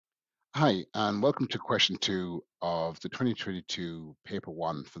Hi, and welcome to question two of the 2022 paper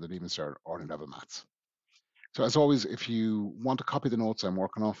one for the Leaving Cert Ordinary Level Maths. So, as always, if you want to copy the notes I'm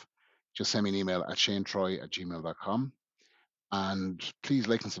working off, just send me an email at shanetroy@gmail.com. And please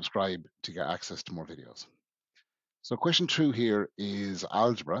like and subscribe to get access to more videos. So, question two here is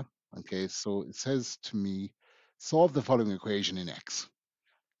algebra. Okay, so it says to me, solve the following equation in X.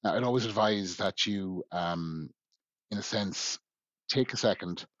 Now, I'd always advise that you, in a sense, take a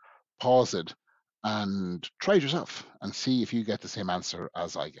second, pause it, and try it yourself and see if you get the same answer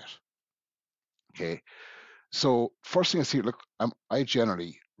as I get. Okay. So first thing I see, look, I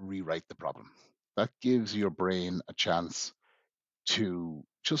generally rewrite the problem. That gives your brain a chance to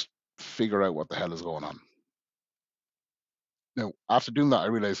just figure out what the hell is going on. Now, after doing that, I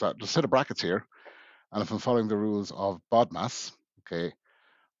realize that there's a set of brackets here, and if I'm following the rules of BODMAS, okay,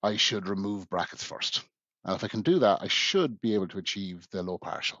 I should remove brackets first. And if I can do that, I should be able to achieve the low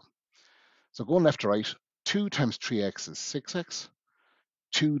partial. So going left to right, 2 times 3x is 6x,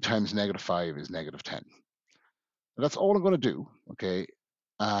 2 times negative 5 is negative 10. And that's all I'm going to do, okay?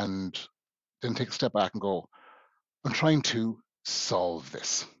 And then take a step back and go, I'm trying to solve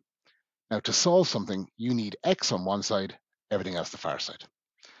this. Now, to solve something, you need x on one side, everything else the far side.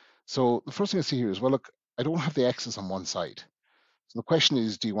 So the first thing I see here is, well, look, I don't have the x's on one side. So the question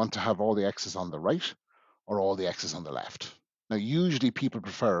is, do you want to have all the x's on the right or all the x's on the left? Now, usually people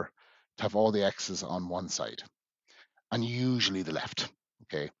prefer to have all the x's on one side and usually the left.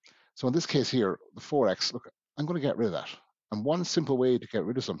 Okay. So in this case here, the 4x, look, I'm going to get rid of that. And one simple way to get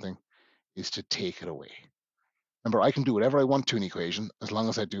rid of something is to take it away. Remember, I can do whatever I want to an equation as long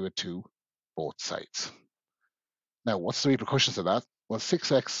as I do it to both sides. Now, what's the repercussions of that? Well,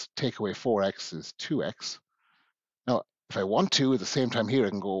 6x take away 4x is 2x. Now, if I want to, at the same time here, I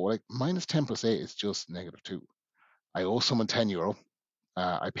can go, well, like, minus 10 plus 8 is just negative 2. I owe someone €10.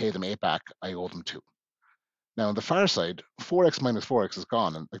 I pay them 8 back. I owe them 2. Now, on the far side, 4x minus 4x is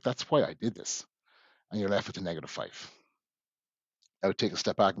gone. And like that's why I did this. And you're left with a negative 5. I would take a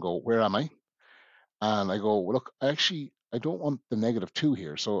step back and go, where am I? And I go, well, look, I don't want the negative 2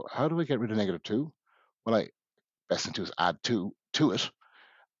 here. So how do I get rid of negative 2? Well, best thing to do is add 2 to it.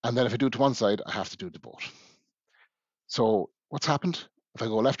 And then if I do it to one side, I have to do it to both. So what's happened? If I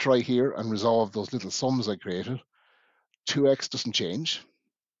go left to right here and resolve those little sums I created, 2x doesn't change.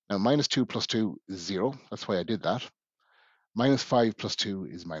 Now, minus 2 plus 2 is 0. That's why I did that. Minus 5 plus 2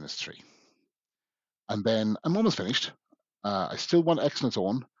 is minus 3. And then I'm almost finished. I still want x on its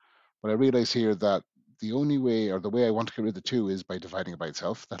own, but I realize here that the only way or the way I want to get rid of the 2 is by dividing it by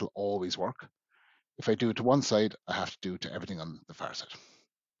itself. That'll always work. If I do it to one side, I have to do it to everything on the far side.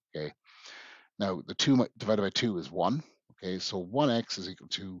 Okay. Now, the 2 divided by 2 is 1. Okay. So 1x is equal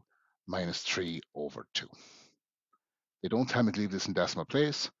to minus 3 over 2. They don't tell me to leave this in decimal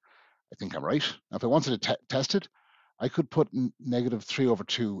place. I think I'm right. Now, if I wanted to test it, I could put negative 3 over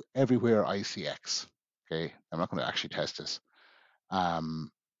 2 everywhere I see x. Okay. I'm not going to actually test this. And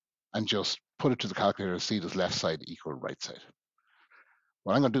just put it to the calculator and see does left side equal right side.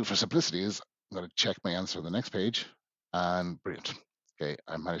 What I'm going to do for simplicity is I'm going to check my answer on the next page, and brilliant. Okay,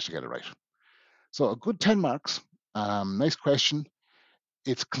 I managed to get it right. So a good 10 marks. Nice question.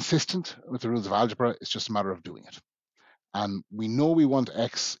 It's consistent with the rules of algebra. It's just a matter of doing it. And we know we want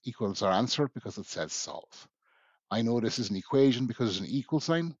x equals our answer because it says solve. I know this is an equation because there's an equal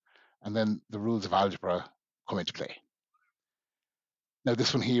sign, and then the rules of algebra come into play. Now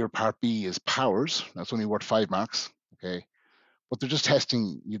this one here, part B, is powers. That's only worth 5 marks. Okay, but they're just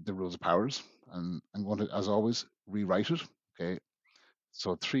testing the rules of powers. And I'm going to, as always, rewrite it. Okay,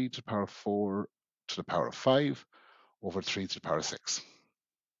 so 3 to the power of 4 to the power of 5 over 3 to the power of 6.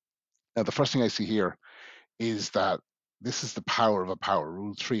 Now, the first thing I see here is that this is the power of a power,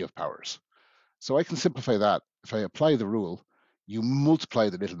 rule 3 of powers. So I can simplify that. If I apply the rule, you multiply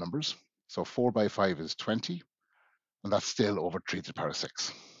the little numbers. So 4 by 5 is 20, and that's still over 3 to the power of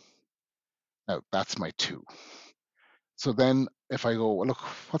 6. Now, that's my 2. So then if I go, well, look,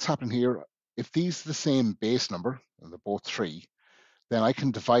 what's happening here? If these are the same base number, and they're both 3, then I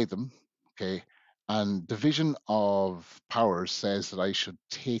can divide them, okay? And division of powers says that I should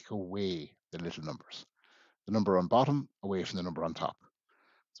take away the little numbers, the number on bottom away from the number on top.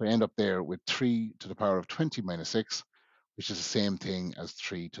 So I end up there with 3 to the power of 20 minus 6, which is the same thing as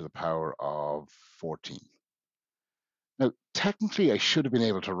 3 to the power of 14. Now, technically, I should have been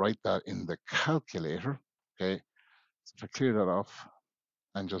able to write that in the calculator, okay? So if I clear that off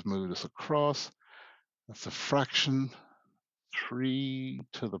and just move this across, that's a fraction, 3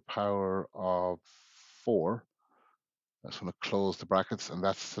 to the power of 4. I just want to close the brackets, and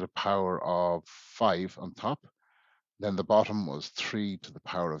that's to the power of 5 on top. Then the bottom was 3 to the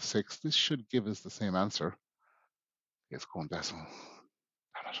power of 6. This should give us the same answer. It's going decimal.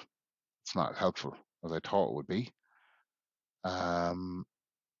 Damn it. It's not as helpful as I thought it would be.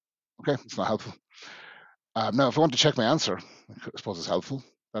 Okay, it's not helpful. Now, if I want to check my answer, I suppose it's helpful.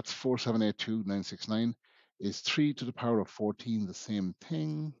 That's 4782969. Is 3 to the power of 14 the same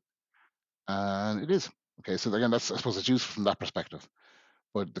thing? And it is. Okay, so again, that's, I suppose it's useful from that perspective.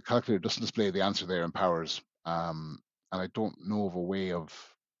 But the calculator doesn't display the answer there in powers. And I don't know of a way of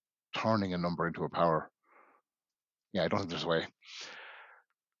turning a number into a power. Yeah, I don't think there's a way.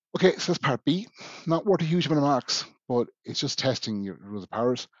 Okay, so that's part B. Not worth a huge amount of marks, but it's just testing your rules of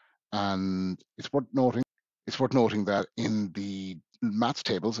powers. And it's worth noting that in the maths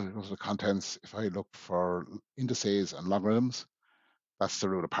tables, if it goes to the contents, if I look for indices and logarithms, that's the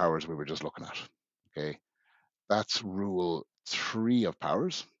rule of powers we were just looking at. Okay, that's rule 3 of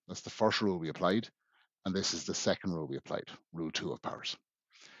powers. That's the first rule we applied. And this is the second rule we applied, rule 2 of powers.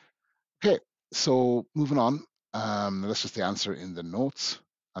 Okay, so moving on. That's just the answer in the notes.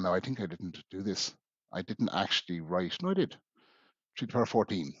 And now I think I didn't do this. I didn't actually write. No, I did. 3 to the power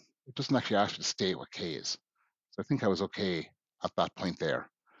 14. It doesn't actually ask you to state what k is. So I think I was okay at that point there.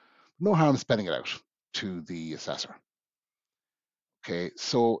 No harm spelling it out to the assessor. Okay,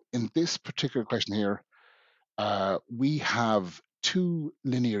 so in this particular question here, we have two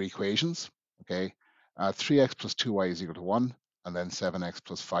linear equations. Okay, 3x plus 2y is equal to 1, and then 7x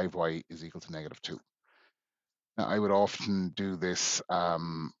plus 5y is equal to negative 2. Now, I would often do this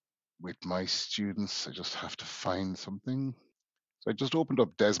with my students. I just have to find something. So I just opened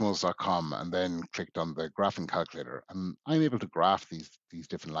up desmos.com and then clicked on the graphing calculator, and I'm able to graph these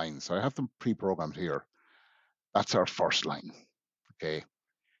different lines. So I have them pre-programmed here. That's our first line. Okay.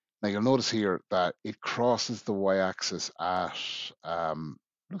 Now you'll notice here that it crosses the y-axis at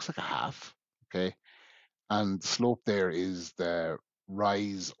looks like a half. Okay, and the slope there is the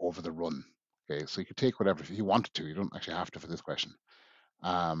rise over the run. Okay, so you could take whatever if you wanted to. You don't actually have to for this question.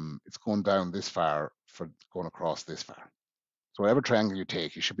 It's going down this far for going across this far. So whatever triangle you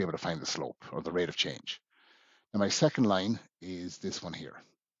take, you should be able to find the slope or the rate of change. Now my second line is this one here.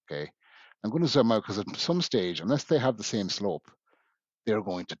 Okay, I'm going to zoom out because at some stage, unless they have the same slope, they're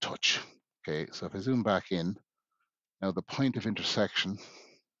going to touch. Okay, so if I zoom back in, now the point of intersection,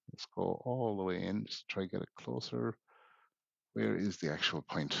 let's go all the way in, just try to get it closer. Where is the actual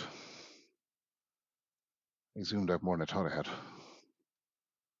point? I zoomed out more than I thought I had.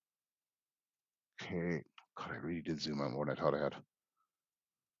 Okay, God, I really did zoom out more than I thought I had.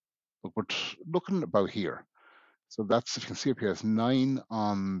 But we're looking about here. So that's, if you can see up here, it's 9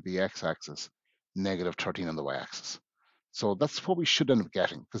 on the x-axis, negative 13 on the y-axis. So that's what we should end up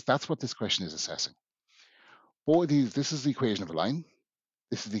getting, because that's what this question is assessing. Both of these, this is the equation of a line,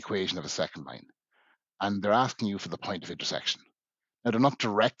 this is the equation of a second line, and they're asking you for the point of intersection. Now, they're not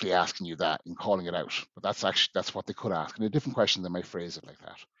directly asking you that and calling it out, but that's what they could ask. In a different question, they might phrase it like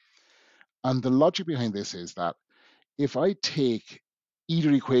that. And the logic behind this is that if I take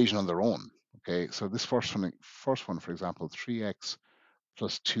either equation on their own, okay, so this first one, for example, 3x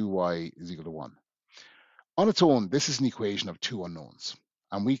plus 2y is equal to 1. On its own, this is an equation of two unknowns,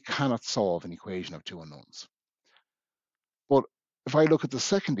 and we cannot solve an equation of two unknowns. But if I look at the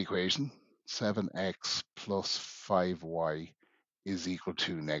second equation, 7x plus 5y is equal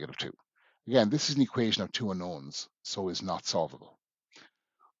to negative 2. Again, this is an equation of two unknowns, so is not solvable.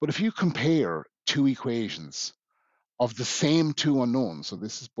 But if you compare two equations of the same two unknowns, so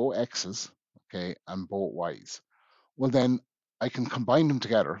this is both x's, okay, and both y's, well then I can combine them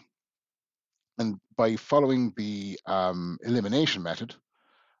together, and by following the elimination method,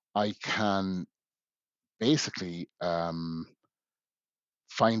 I can basically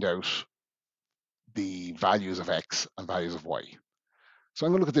find out the values of x and values of y. So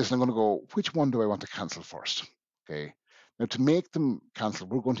I'm going to look at this and I'm going to go, which one do I want to cancel first? Okay. Now to make them cancel,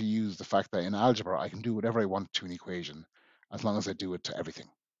 we're going to use the fact that in algebra, I can do whatever I want to an equation as long as I do it to everything.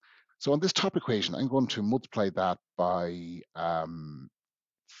 So on this top equation, I'm going to multiply that by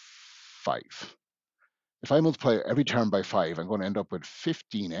 5. If I multiply every term by 5, I'm going to end up with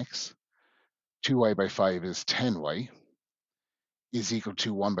 15x. 2y by 5 is 10y is equal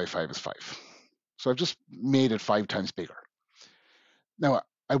to 1 by 5 is 5. So I've just made it 5 times bigger. Now,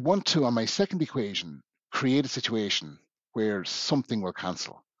 I want to, on my second equation, create a situation where something will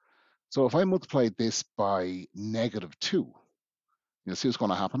cancel. So if I multiply this by negative 2, you'll see what's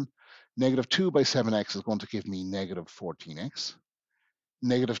going to happen. Negative 2 by 7x is going to give me negative 14x.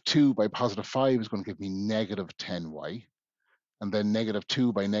 Negative 2 by positive 5 is going to give me negative 10y. And then negative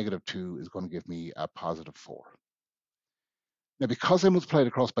 2 by negative 2 is going to give me a positive 4. Now, because I multiplied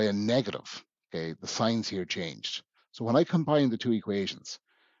across by a negative, okay, the signs here changed. So when I combine the two equations,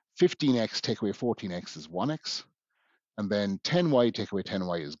 15x take away 14x is 1x, and then 10y take away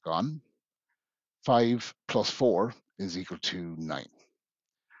 10y is gone. 5 plus 4 is equal to 9.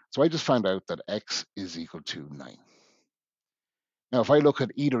 So I just found out that x is equal to 9. Now, if I look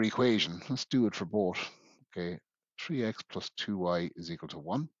at either equation, let's do it for both. Okay, 3x plus 2y is equal to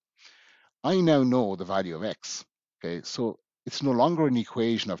 1. I now know the value of x. Okay, so it's no longer an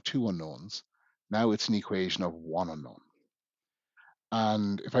equation of two unknowns. Now it's an equation of one unknown.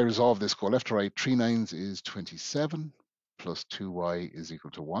 And if I resolve this, go left to right, 3 nines is 27, plus 2y is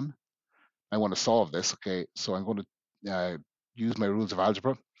equal to 1. I want to solve this, okay, so I'm going to use my rules of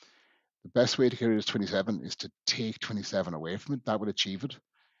algebra. The best way to get rid of 27 is to take 27 away from it. That would achieve it.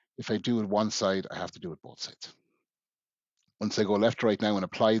 If I do it one side, I have to do it both sides. Once I go left to right now and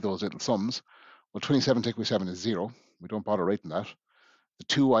apply those little sums, well, 27 take away 7 is 0. We don't bother writing that. The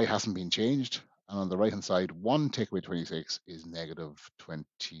 2y hasn't been changed. And on the right-hand side, 1 take away 26 is negative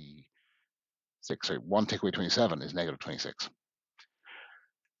 26. Sorry, 1 take away 27 is negative 26.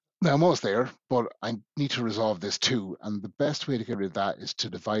 Now I'm almost there, but I need to resolve this 2. And the best way to get rid of that is to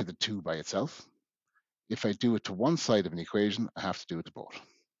divide the 2 by itself. If I do it to one side of an equation, I have to do it to both.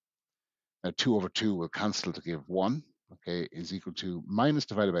 Now 2 over 2 will cancel to give 1, okay, is equal to minus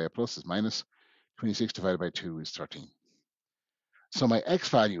divided by a plus is minus, 26 divided by 2 is 13. So my x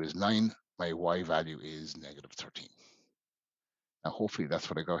value is 9, my y value is negative 13. Now hopefully that's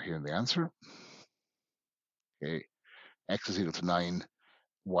what I got here in the answer. Okay, x is equal to 9,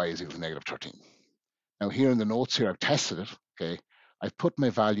 y is equal to negative 13. Now here in the notes here, I've tested it, okay. I've put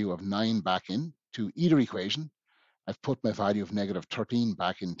my value of 9 back in to either equation. I've put my value of negative 13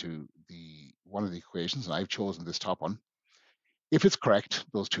 back into one of the equations, and I've chosen this top one. If it's correct,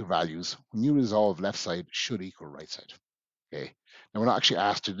 those two values, when you resolve left side should equal right side. Okay. Now we're not actually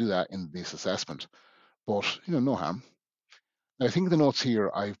asked to do that in this assessment, but no harm. Now I think in the notes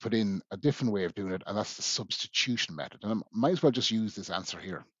here I've put in a different way of doing it, and that's the substitution method. And I might as well just use this answer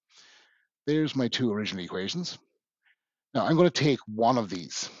here. There's my two original equations. Now I'm going to take one of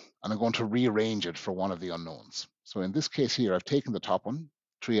these and I'm going to rearrange it for one of the unknowns. So in this case here, I've taken the top one,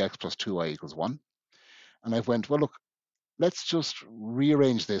 3x plus 2y equals 1. And I've went, well, look, let's just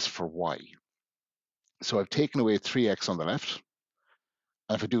rearrange this for y. So I've taken away 3x on the left.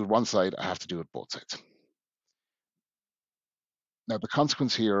 And if I do it one side, I have to do it both sides. Now the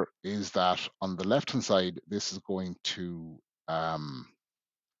consequence here is that on the left-hand side, this is going to,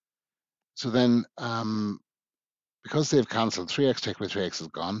 because they've cancelled, 3x take away 3x is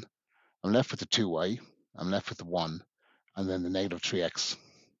gone. I'm left with the 2y, I'm left with the 1, and then the negative 3x.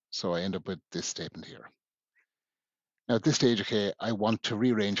 So I end up with this statement here. Now at this stage, okay, I want to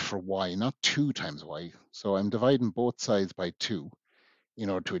rearrange for y, not 2 times y. So I'm dividing both sides by 2 in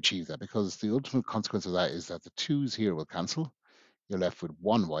order to achieve that, because the ultimate consequence of that is that the 2's here will cancel. You're left with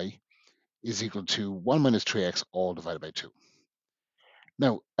 1y is equal to 1 minus 3x all divided by 2.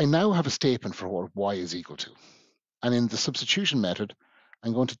 Now, I now have a statement for what y is equal to. And in the substitution method,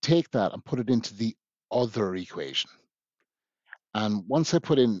 I'm going to take that and put it into the other equation. And once I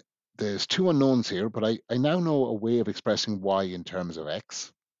put in, there's two unknowns here, but I now know a way of expressing y in terms of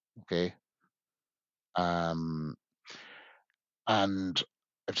x, okay? And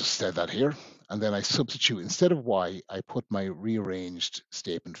I've just said that here. And then I substitute, instead of y, I put my rearranged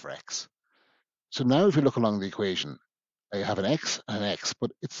statement for x. So now if you look along the equation, I have an x and an x,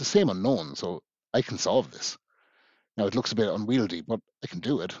 but it's the same unknown, so I can solve this. Now it looks a bit unwieldy, but I can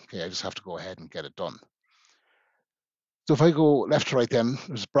do it. Okay, I just have to go ahead and get it done. So if I go left to right then,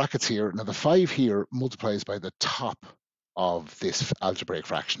 there's brackets here. Now the 5 here multiplies by the top of this algebraic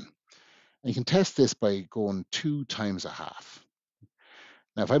fraction. And you can test this by going 2 times a half.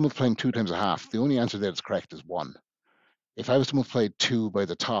 Now if I'm multiplying 2 times a half, the only answer that's correct is 1. If I was to multiply 2 by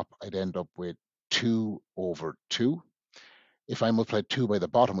the top, I'd end up with 2 over 2. If I multiplied 2 by the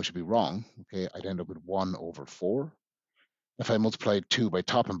bottom, which would be wrong, okay, I'd end up with 1 over 4. If I multiplied 2 by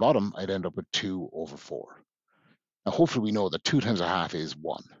top and bottom, I'd end up with 2 over 4. Now, hopefully we know that 2 times a half is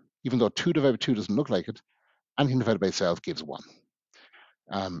 1. Even though 2 divided by 2 doesn't look like it, anything divided by itself gives 1.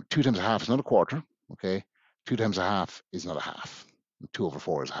 2 times a half is not a quarter, okay? 2 times a half is not a half. 2 over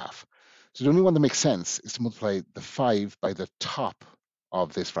 4 is a half. So the only one that makes sense is to multiply the 5 by the top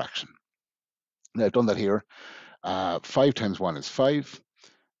of this fraction. Now, I've done that here. 5 times 1 is 5.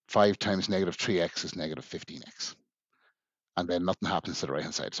 5 times negative 3x is negative 15x. And then nothing happens to the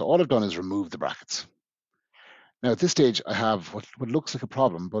right-hand side. So all I've done is remove the brackets. Now at this stage, I have what looks like a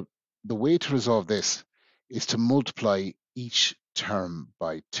problem, but the way to resolve this is to multiply each term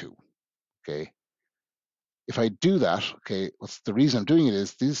by 2, okay? If I do that, okay, what's the reason I'm doing it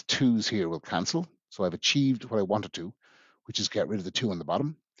is these 2's here will cancel. So I've achieved what I wanted to, which is get rid of the 2 on the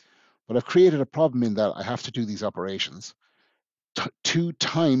bottom. But I've created a problem in that I have to do these operations. 2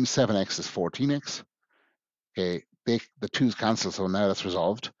 times 7x is 14x. Okay, the 2's cancel, so now that's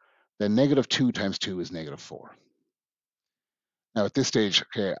resolved. Then negative 2 times 2 is negative 4. Now at this stage,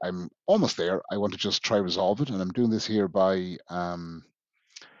 okay, I'm almost there. I want to just try resolve it, and I'm doing this here by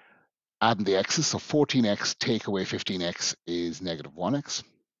adding the x's. So 14x take away 15x is negative 1x.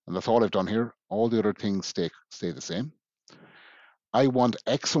 And that's all I've done here. All the other things stay the same. I want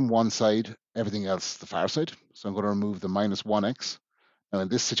x on one side, everything else the far side. So I'm going to remove the minus 1x. Now in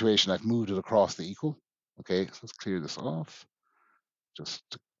this situation, I've moved it across the equal. Okay, so let's clear this off just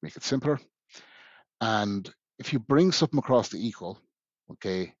to make it simpler. And if you bring something across the equal,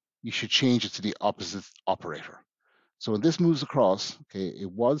 okay, you should change it to the opposite operator. So when this moves across, okay,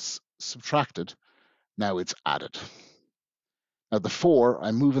 it was subtracted, now it's added. Now the 4,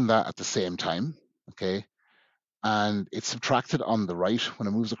 I'm moving that at the same time, okay, and it's subtracted on the right. When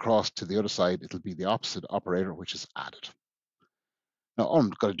it moves across to the other side, it'll be the opposite operator, which is added. Now all I'm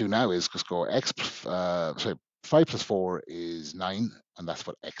going to do now is just go 5 plus 4 is 9, and that's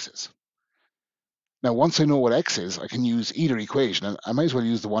what x is. Now, once I know what x is, I can use either equation, and I might as well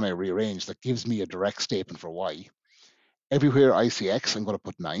use the one I rearranged that gives me a direct statement for y. Everywhere I see x, I'm going to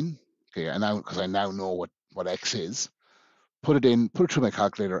put 9. Okay, and now because I now know what x is, put it through my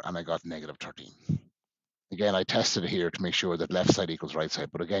calculator, and I got negative 13. Again, I tested it here to make sure that left side equals right side,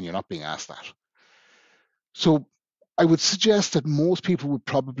 but again, you're not being asked that. So I would suggest that most people would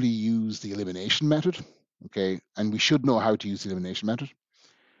probably use the elimination method, okay, and we should know how to use the elimination method.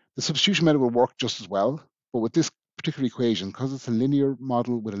 The substitution method will work just as well, but with this particular equation, because it's a linear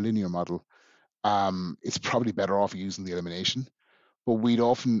model with a linear model, it's probably better off using the elimination. But we'd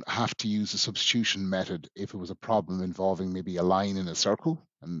often have to use the substitution method if it was a problem involving maybe a line in a circle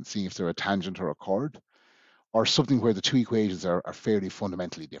and seeing if they're a tangent or a chord, or something where the two equations are fairly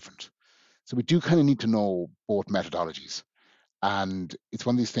fundamentally different. So we do kind of need to know both methodologies. And it's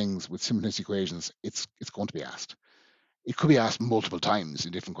one of these things with simultaneous equations, it's going to be asked. It could be asked multiple times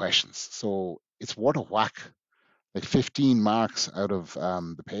in different questions. So it's worth a whack. Like 15 marks out of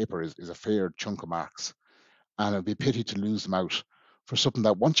the paper is a fair chunk of marks. And it'd be a pity to lose them out for something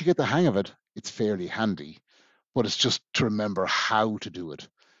that once you get the hang of it, it's fairly handy. But it's just to remember how to do it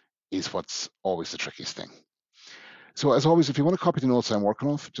is what's always the trickiest thing. So as always, if you want to copy the notes I'm working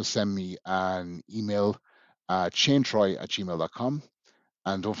off, just send me an email, shanetroy@gmail.com.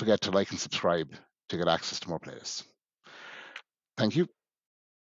 And don't forget to like and subscribe to get access to more playlists. Thank you.